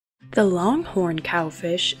The longhorn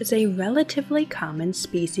cowfish is a relatively common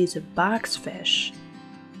species of boxfish.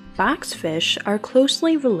 Boxfish are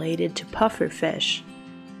closely related to pufferfish.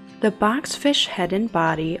 The boxfish head and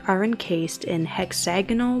body are encased in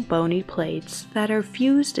hexagonal bony plates that are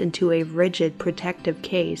fused into a rigid protective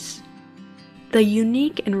case. The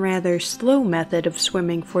unique and rather slow method of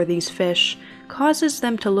swimming for these fish causes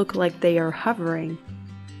them to look like they are hovering.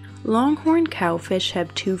 Longhorn cowfish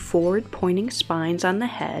have two forward-pointing spines on the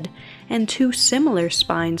head and two similar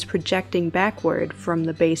spines projecting backward from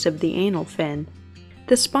the base of the anal fin.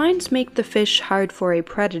 The spines make the fish hard for a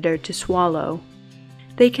predator to swallow.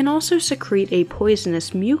 They can also secrete a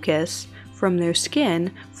poisonous mucus from their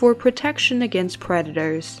skin for protection against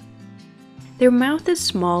predators. Their mouth is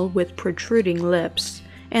small with protruding lips,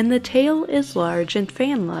 and the tail is large and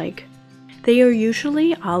fan-like. They are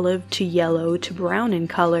usually olive to yellow to brown in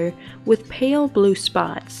color with pale blue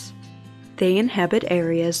spots. They inhabit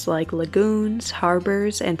areas like lagoons,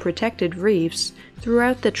 harbors, and protected reefs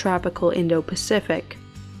throughout the tropical Indo-Pacific.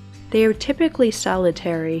 They are typically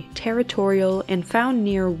solitary, territorial, and found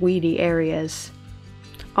near weedy areas,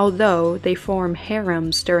 although they form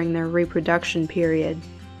harems during their reproduction period.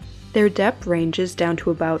 Their depth ranges down to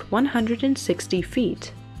about 160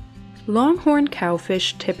 feet. Longhorn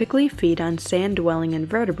cowfish typically feed on sand-dwelling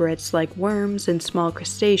invertebrates like worms and small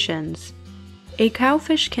crustaceans. A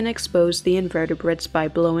cowfish can expose the invertebrates by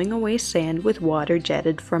blowing away sand with water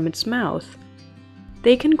jetted from its mouth.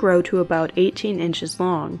 They can grow to about 18 inches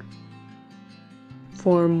long.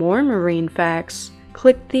 For more marine facts,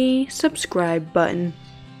 click the subscribe button.